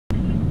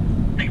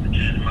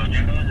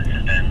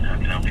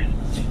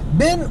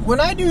Ben, when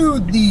I do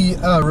the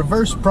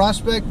reverse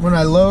prospect, when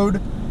I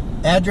load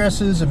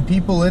addresses and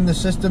people in the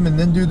system and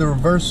then do the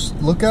reverse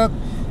lookup,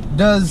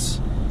 does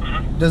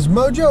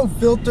Mojo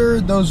filter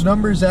those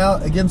numbers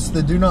out against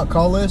the do not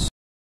call list?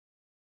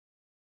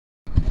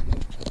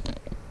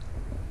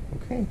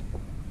 Okay.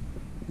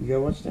 You gotta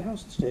watch the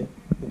house today.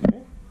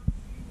 Okay.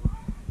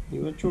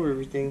 You gotta show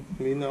everything.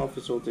 Be in the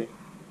office all day.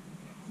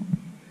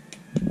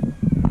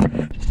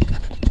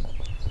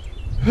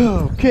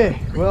 Okay,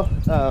 well,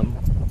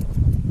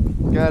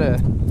 got a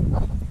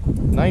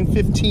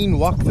 9:15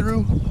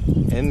 walkthrough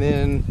and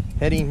then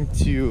heading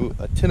to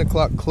a 10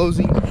 o'clock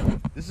closing.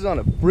 This is on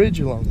a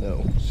bridge loan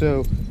though.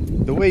 So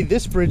the way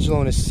this bridge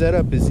loan is set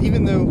up is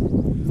even though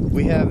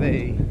we have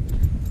a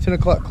 10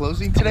 o'clock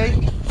closing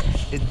today,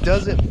 it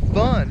doesn't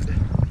fund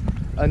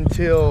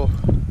until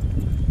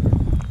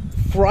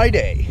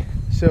Friday.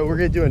 So we're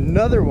gonna do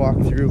another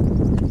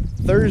walkthrough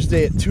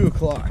Thursday at 2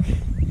 o'clock.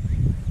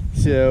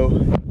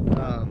 So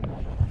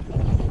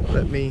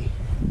let me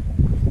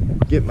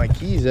get my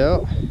keys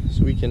out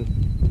so we can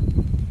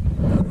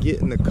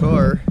get in the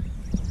car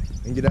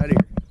and get out of here.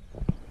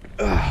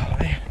 Oh,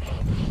 man.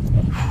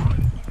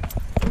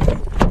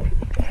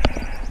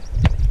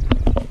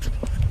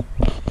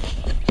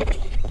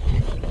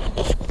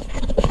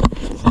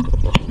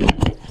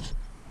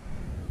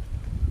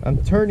 I'm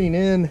turning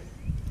in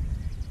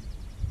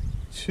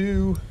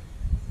 2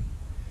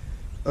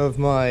 of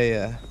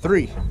my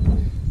three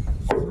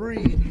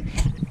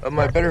of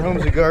my Better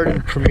Homes and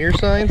Garden Premier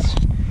signs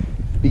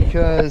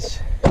because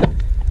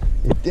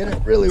it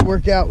didn't really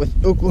work out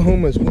with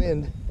Oklahoma's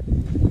wind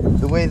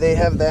the way they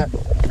have that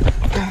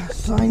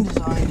sign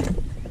design.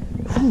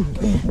 Whew,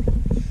 man.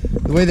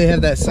 The way they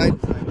have that sign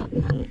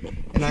design.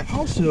 And I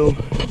also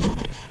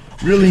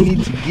really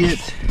need to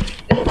get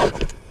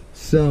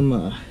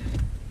some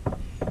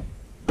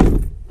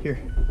here,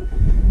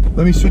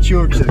 let me switch you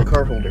over to the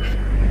car holder.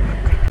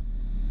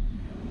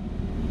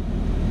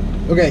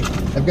 Okay,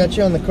 I've got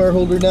you on the car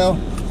holder now,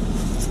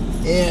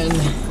 and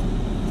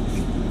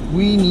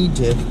we need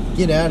to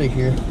get out of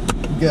here.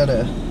 We've got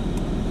a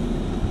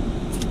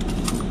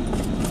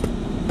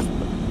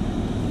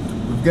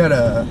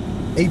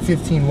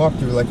 8:15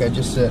 walkthrough, like I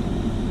just said.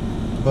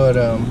 But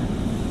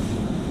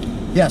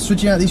yeah,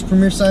 switching out these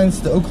Premier signs.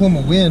 The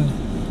Oklahoma wind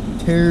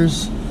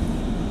tears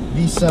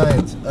these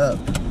signs up.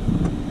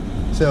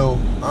 So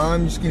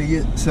I'm just gonna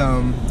get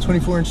some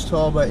 24-inch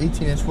tall by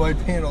 18-inch wide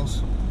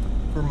panels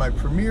for my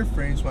Premier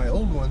frames, my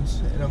old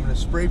ones, and I'm gonna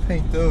spray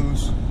paint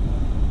those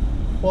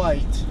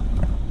white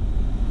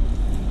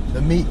to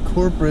meet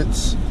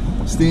corporate's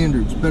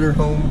standards, Better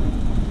Home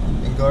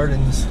and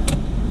Gardens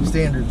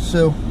standards.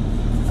 So,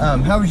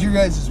 how was your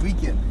guys'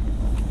 weekend?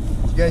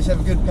 Did you guys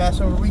have a good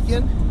Passover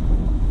weekend?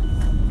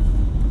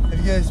 Have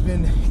you guys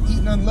been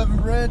eating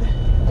unleavened bread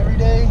every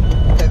day?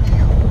 Have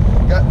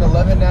you gotten the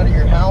leaven out of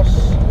your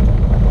house?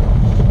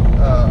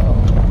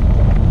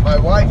 My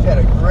wife had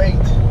a great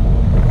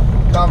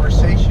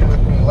conversation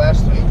with me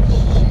last week.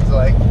 She's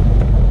like,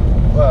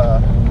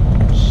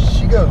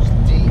 she goes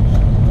deep,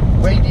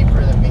 way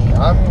deeper than me.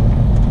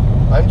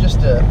 I'm just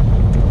a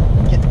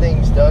get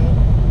things done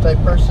type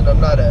person. I'm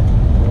not a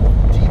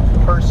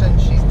deep person.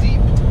 She's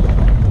deep.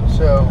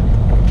 So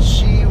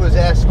she was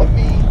asking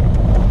me,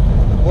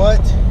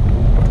 what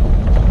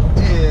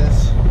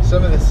is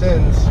some of the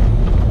sins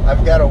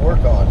I've got to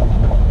work on?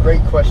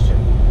 Great question.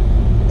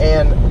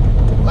 And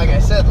like I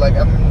said, like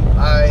I'm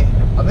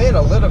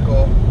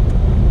analytical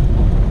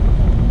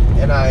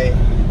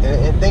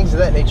and things of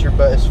that nature,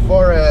 but as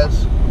far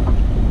as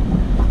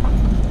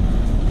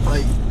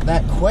like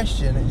that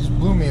question, it just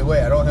blew me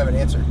away. I don't have an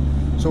answer.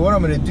 So what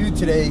I'm going to do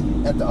today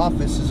at the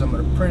office is I'm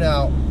going to print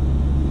out,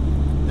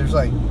 there's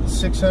like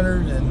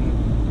 600 and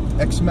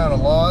X amount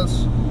of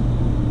laws.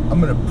 I'm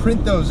going to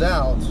print those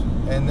out,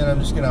 and then I'm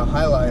just going to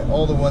highlight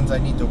all the ones I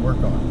need to work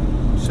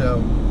on.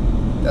 So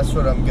that's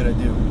what I'm going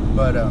to do.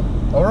 But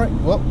all right,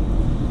 well,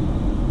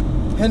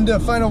 heading to a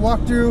final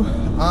walkthrough.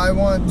 I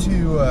want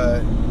to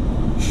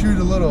shoot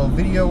a little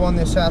video on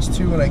this house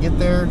too when I get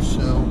there,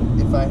 so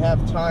if I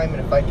have time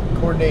and if I can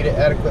coordinate it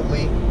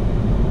adequately,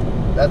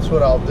 that's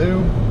what I'll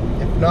do.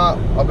 If not,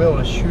 I'll be able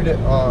to shoot it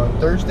on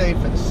Thursday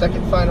for the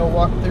second final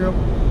walkthrough.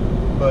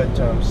 But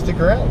stick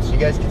around so you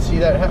guys can see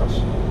that house.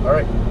 All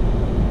right,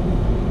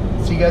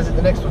 see you guys at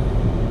the next one.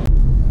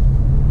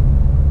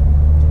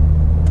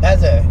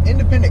 As an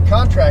independent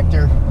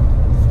contractor,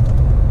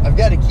 I've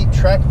got to keep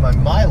track of my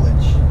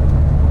mileage.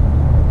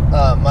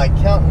 My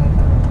accountant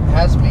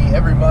has me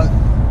every month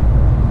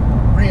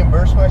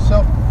reimburse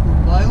myself for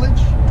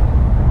mileage,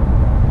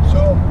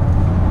 so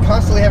I'm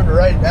constantly having to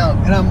write it down,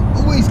 and I'm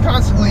always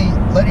constantly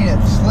letting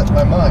it slip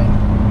my mind.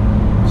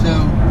 So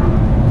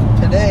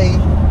today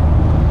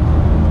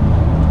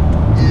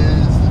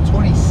is the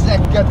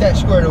 22nd. Got that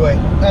squared away.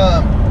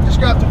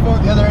 Just got off the phone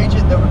with the other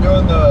agent that we're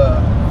doing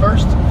the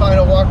first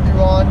final walkthrough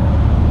on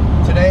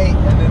today,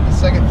 and then the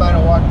second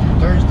final walkthrough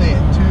Thursday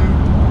at 2.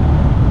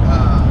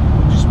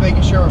 Just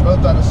making sure we're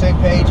both on the same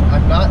page.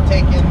 I'm not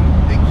taking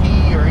the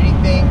key or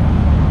anything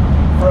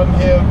from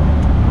him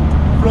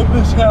from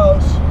this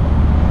house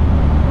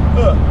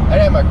I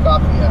didn't have my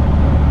coffee yet.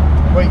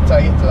 Wait till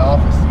I get to the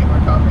office to get my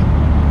coffee.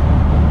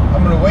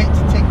 I'm gonna wait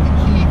to take the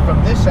key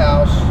from this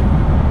house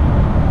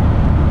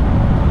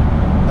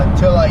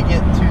until I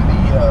get to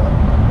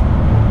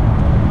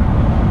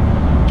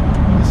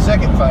the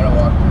second final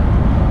walkthrough.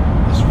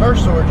 This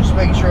first one, we're just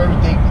making sure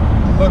everything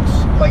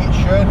looks like it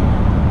should.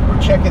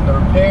 We're checking the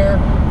repair,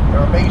 and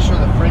we're making sure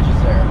the fridge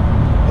is there.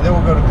 And then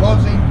we'll go to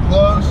closing,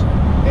 close,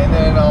 and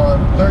then on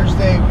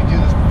Thursday we do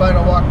this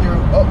final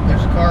walkthrough. Oh,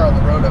 there's a car on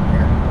the road up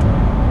here.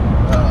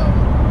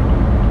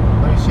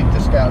 Let me see if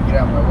this guy will get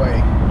out of my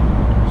way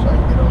so I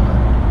can get over.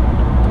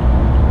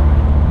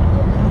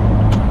 Okay,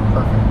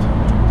 perfect.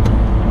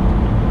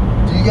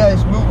 Do you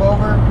guys move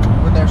over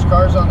when there's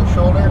cars on the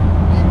shoulder?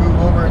 Do you move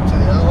over into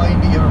the other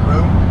lane to give them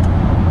room?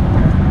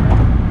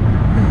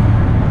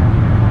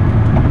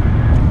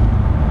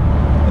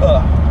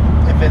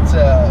 If it's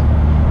a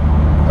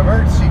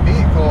emergency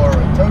vehicle or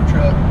a tow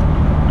truck,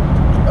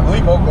 I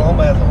believe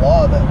Oklahoma has a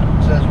law that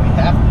says we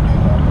have to do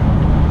that.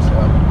 So,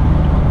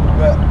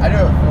 but I do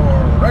it for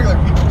regular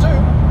people too,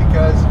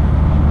 because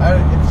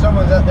if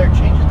someone's out there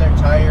changing their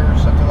tire or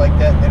something like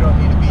that, they don't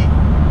need to be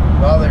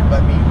bothered by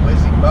me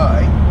whizzing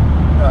by.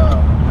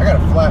 I got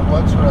a flat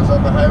once when I was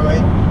on the highway,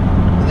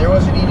 and there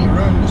wasn't any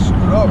room to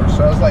scoot over,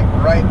 so I was like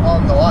right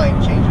on the line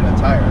changing a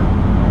tire.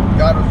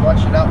 God was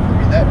watching out for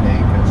me that day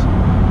because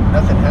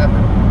nothing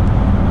happened,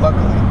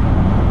 luckily.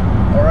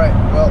 All right,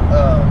 well,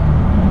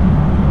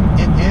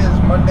 it is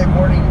Monday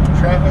morning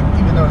traffic,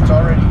 even though it's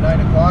already 9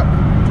 o'clock.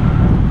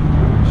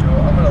 So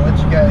I'm gonna let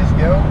you guys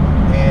go,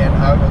 and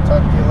I will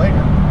talk to you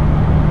later.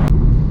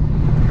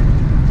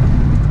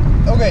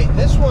 Okay,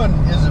 this one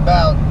is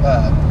about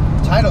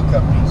title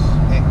companies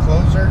and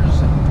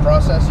closers and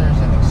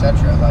processors and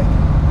etc.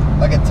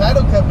 Like a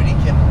title company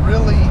can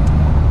really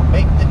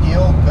make the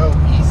deal go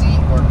easy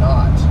or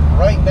not.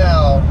 Right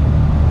now,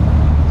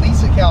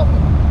 Lisa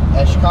Kalman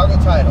at Chicago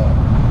Title,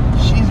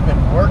 she's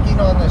been working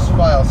on this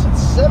file since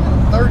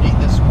 7:30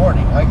 this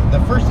morning.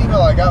 The first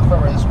email I got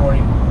from her this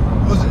morning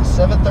was at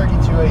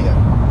 7:32 a.m.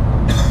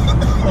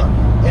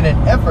 in an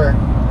effort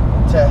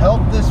to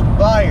help this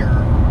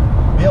buyer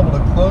be able to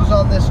close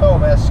on this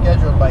home as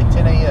scheduled by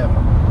 10 a.m.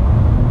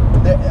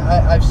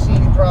 I've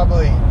seen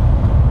probably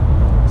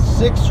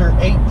 6 or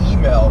 8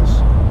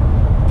 emails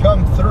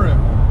come through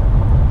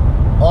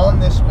on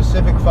this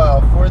specific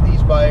file for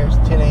these buyers,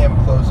 10 a.m.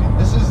 closing.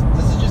 This is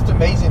just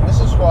amazing. This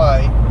is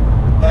why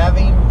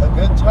having a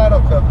good title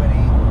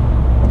company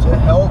to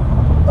help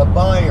a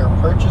buyer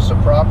purchase a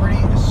property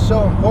is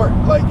so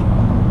important. Like,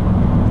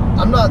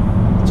 I'm not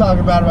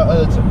talking about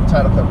other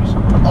title companies.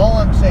 All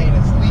I'm saying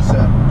is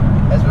Lisa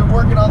has been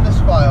working on this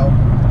file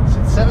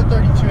since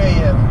 7:32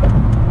 a.m.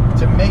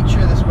 to make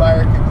sure this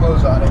buyer can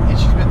close on it, and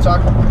she's been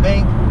talking with the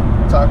bank,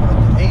 talking with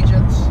the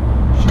agents.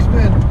 She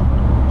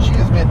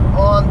has been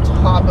on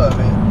top of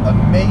it,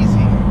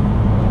 amazing,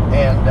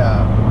 and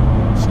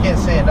just can't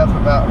say enough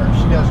about her.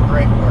 She does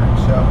great work.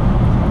 So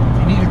if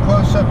you need to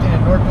close something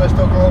in Northwest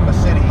Oklahoma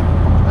City,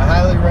 I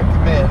highly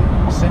recommend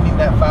sending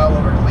that file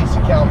over to Lisa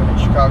Kalman at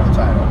Chicago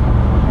Title.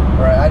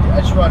 All right, I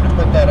just wanted to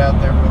put that out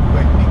there real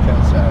quick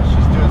because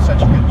she's doing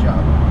such a good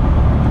job.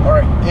 All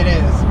right, it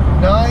is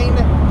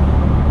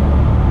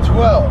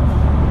 9:12,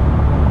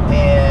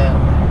 and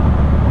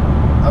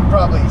I'm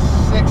probably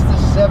 6 to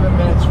 7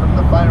 minutes from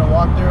the final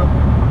walkthrough.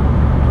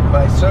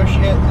 My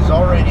associate is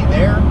already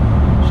there.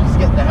 She's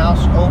getting the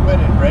house open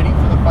and ready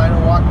for the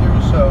final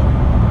walkthrough. So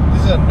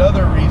this is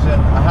another reason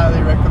I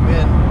highly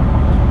recommend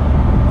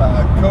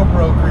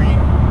co-brokering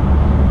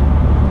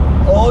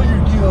all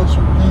your deals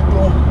with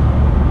people,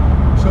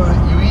 so that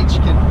you each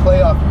can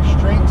play off your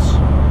strengths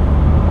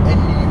and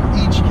you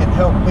each can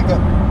help pick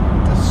up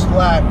the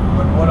slack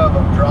when one of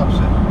them drops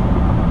it.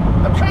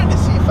 I'm trying to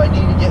see if I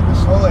need to get in the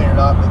slow lane or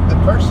not, but the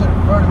person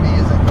in front of me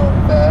isn't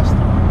going fast,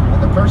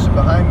 and the person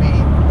behind me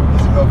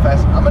isn't going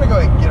fast. I'm going to go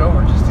ahead and get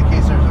over just in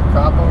case there's a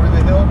cop over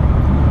the hill,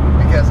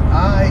 because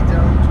I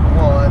don't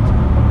want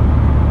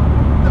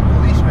the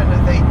policeman to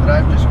think that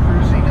I'm just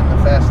cruising in the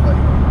fast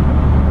lane.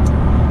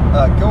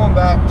 Going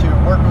back to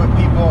working with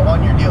people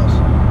on your deals,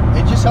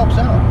 it just helps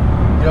out.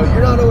 You know,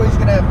 you're not always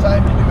going to have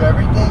time to do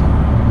everything,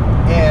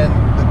 and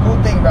the cool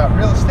thing about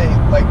real estate,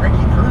 like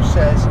Ricky Cruz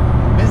says,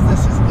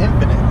 business is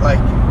infinite.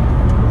 Like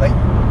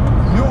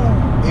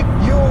if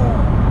you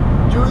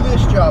do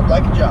this job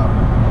like a job,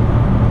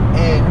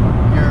 and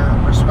you're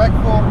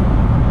respectful,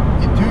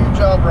 you do your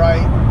job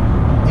right,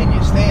 and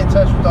you stay in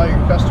touch with all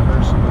your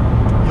customers,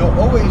 you'll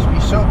always be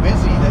so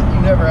busy that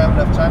you never have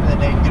enough time in the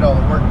day to get all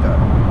the work done.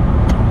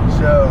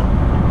 So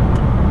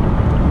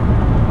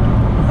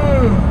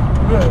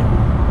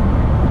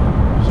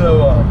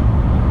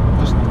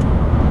just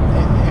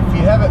if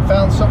you haven't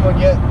found someone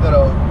yet that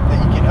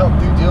you can help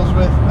do deals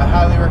with, I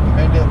highly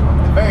recommend it.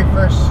 The very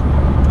first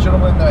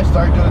gentleman that I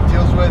started doing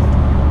deals with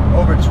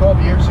over 12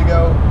 years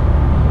ago,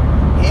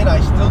 and I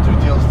still do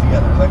deals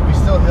together. Like, we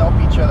still help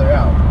each other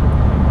out.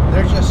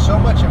 There's just so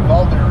much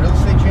involved in a real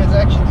estate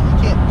transaction that you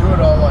can't do it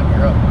all on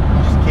your own.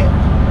 You just can't.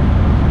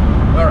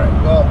 All right,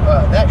 well,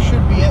 that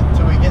should be it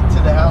until we get to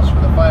the house for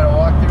the final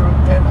walkthrough,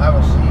 and I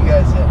will see you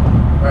guys then.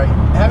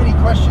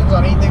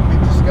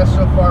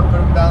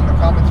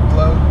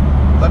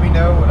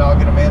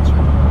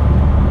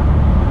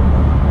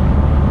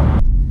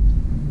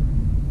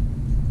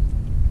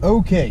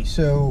 Okay,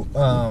 so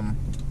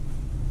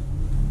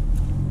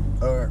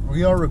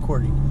we are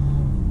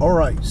recording. All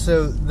right,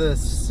 so the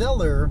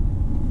seller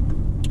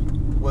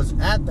was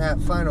at that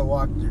final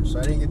walkthrough, so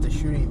I didn't get to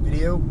shoot any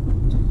video.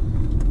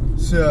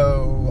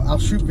 So I'll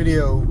shoot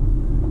video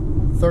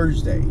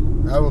Thursday.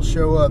 I will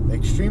show up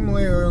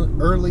extremely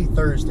early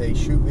Thursday,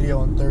 shoot video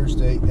on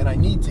Thursday, and I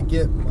need to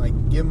get my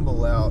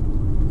gimbal out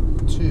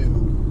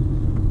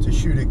to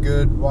shoot a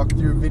good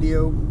walkthrough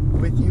video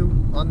with you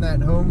on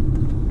that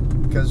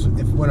home, because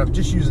when I'm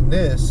just using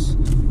this,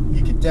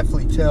 you can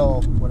definitely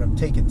tell when I'm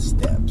taking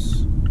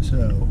steps.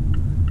 So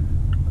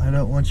I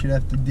don't want you to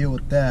have to deal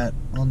with that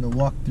on the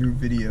walkthrough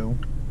video.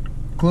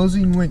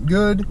 Closing went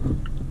good.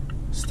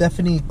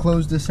 Stephanie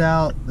closed us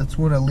out. That's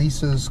one of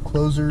Lisa's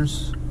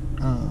closers,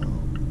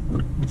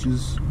 which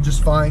is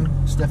just fine.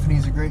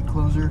 Stephanie's a great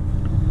closer.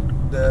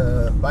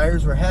 The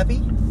buyers were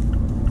happy,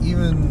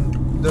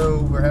 even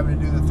though we're having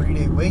to do the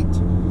 3-day wait.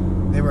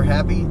 They were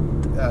happy.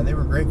 They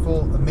were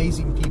grateful.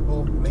 Amazing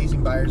people,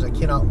 amazing buyers. I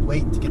cannot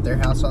wait to get their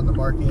house on the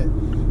market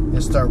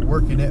and start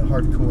working it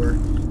hardcore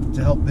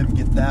to help them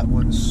get that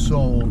one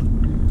sold.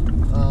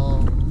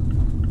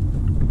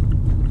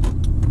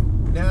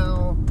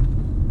 Now,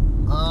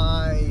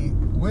 I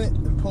went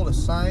and pulled a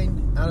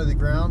sign out of the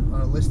ground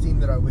on a listing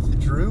that I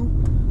withdrew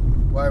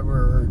while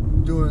we're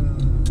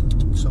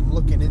doing some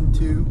looking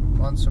into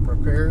on some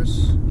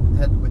repairs.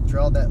 Had to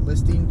withdraw that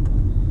listing,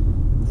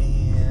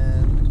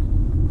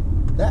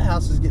 and that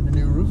house is getting a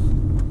new roof.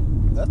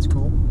 That's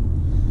cool.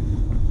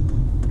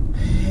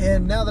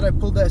 And now that I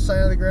pulled that sign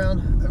out of the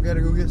ground, I've got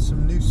to go get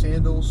some new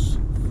sandals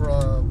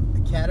from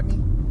Academy.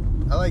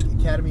 I like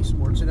Academy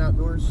Sports and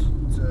Outdoors.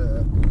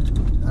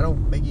 I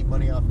don't make any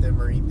money off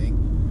them or anything,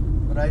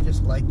 but I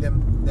just like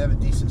them. They have a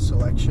decent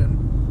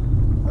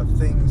selection of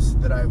things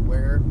that I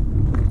wear.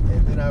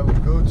 And then I will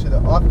go to the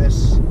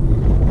office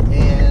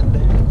and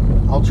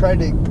I'll try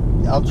to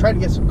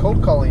get some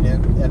cold calling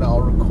in, and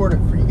I'll record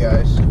it for you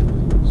guys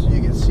so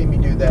you can see me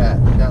do that.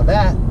 Now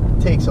that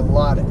takes a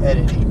lot of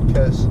editing,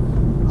 because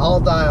I'll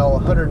dial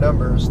 100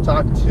 numbers,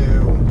 talk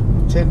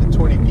to 10 to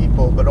 20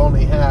 people, but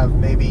only have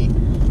maybe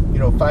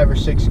 5 or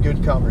 6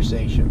 good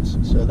conversations.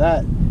 So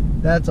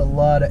that's a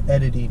lot of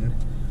editing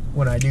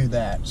when I do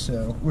that.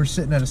 So we're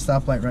sitting at a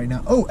stoplight right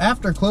now. Oh,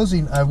 after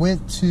closing, I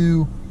went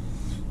to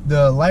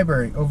the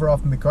library over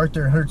off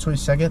MacArthur and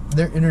 122nd.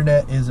 Their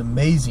internet is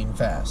amazing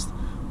fast.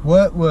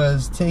 What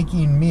was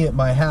taking me at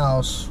my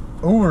house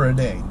over a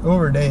day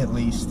at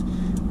least,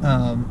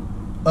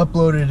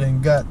 uploaded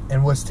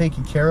and was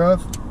taken care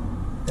of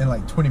in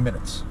like 20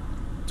 minutes.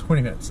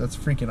 20 minutes. That's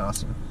freaking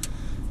awesome.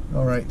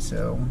 All right,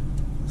 so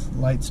this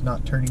light's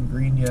not turning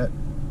green yet.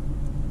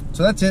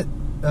 So that's it.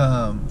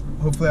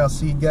 Hopefully I'll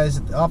see you guys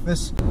at the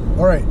office.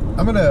 All right,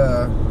 I'm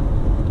gonna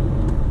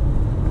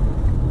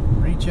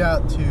reach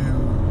out to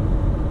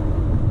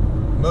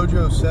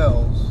Mojo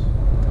Sells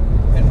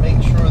and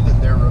make sure that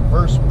they're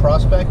reverse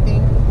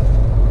prospecting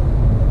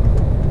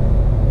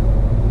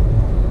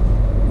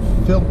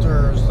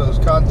filters those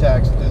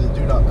contacts to the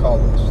do not call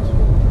list.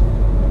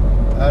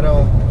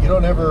 You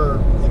don't ever,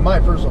 in my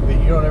personal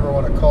opinion, you don't ever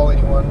want to call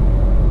anyone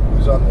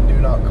who's on the do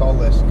not call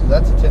list, because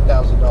that's a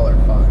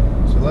 $10,000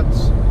 fine. So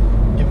let's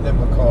give them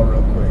a call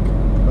real quick.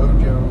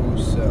 Mojo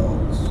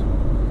Sells.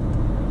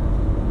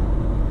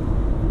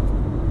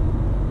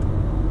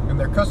 And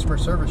their customer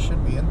service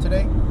should be in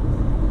today.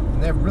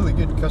 And they have really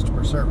good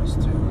customer service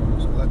too.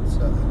 So let's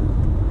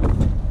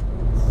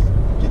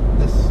get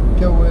this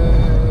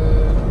going.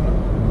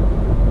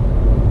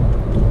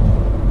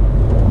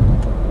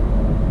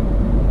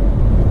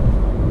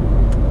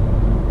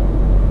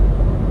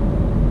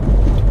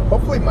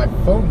 Hopefully my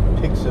phone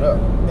picks it up,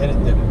 and it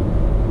didn't.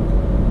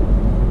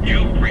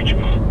 You've reached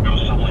Mojo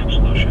Selling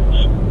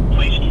Solutions.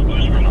 Please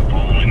choose from the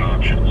following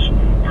options.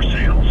 For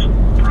sales,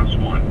 press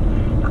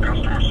 1. For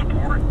customer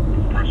support,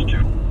 press 2.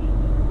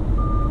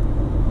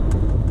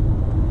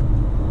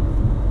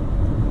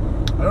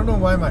 I don't know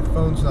why my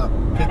phone's not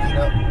picking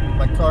up.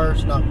 My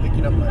car's not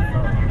picking up my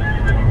phone.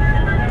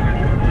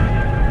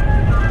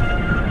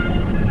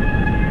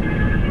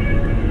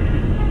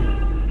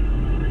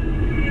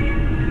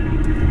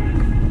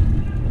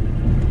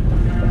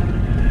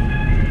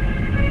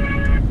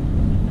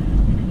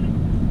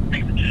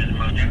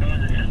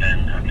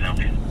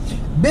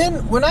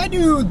 Ben, when I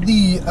do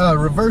the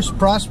reverse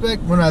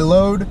prospect, when I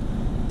load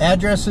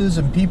addresses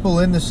and people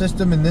in the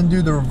system and then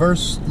do the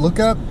reverse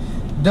lookup,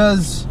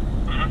 does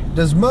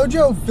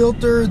Mojo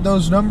filter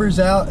those numbers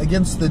out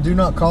against the do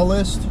not call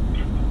list?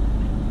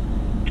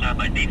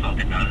 By default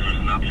it does. There's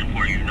an option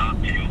for you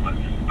not to, but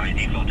by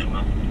default it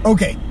will.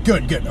 Okay,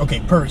 good.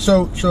 Okay, perfect.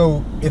 So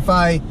if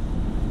by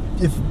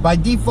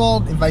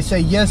default, if I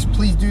say yes,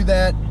 please do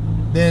that,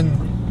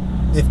 then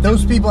if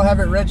those people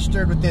haven't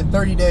registered within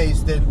 30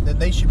 days, then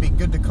they should be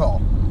good to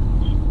call.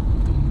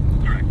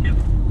 Correct, yep.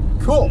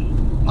 Cool.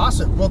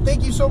 Awesome. Well,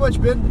 thank you so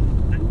much, Ben.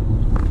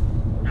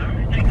 All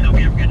right, thanks. Hope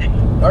you have a good day.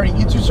 All right,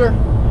 you too, sir.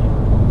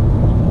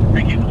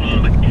 Thank you.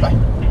 Bye.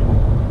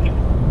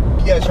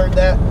 You guys heard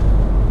that?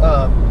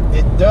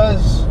 It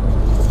does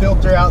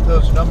filter out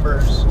those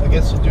numbers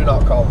against the do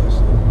not call list.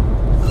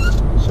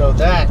 So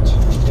that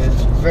is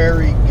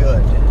very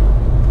good.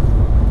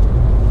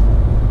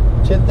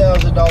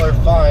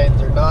 $10,000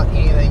 fines are not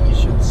anything you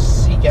should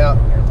seek out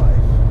in your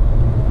life.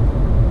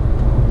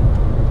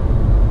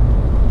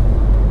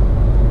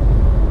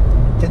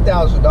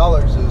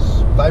 $10,000 is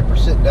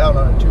 5% down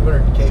on a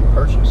 $200K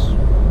purchase.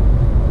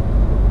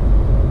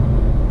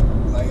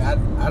 Like,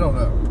 I don't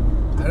know.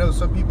 I know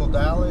some people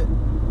dial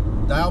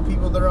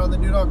people that are on the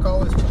do not call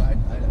list, but I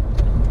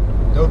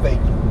don't. No thank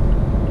you.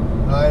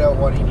 I don't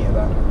want any of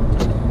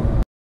that.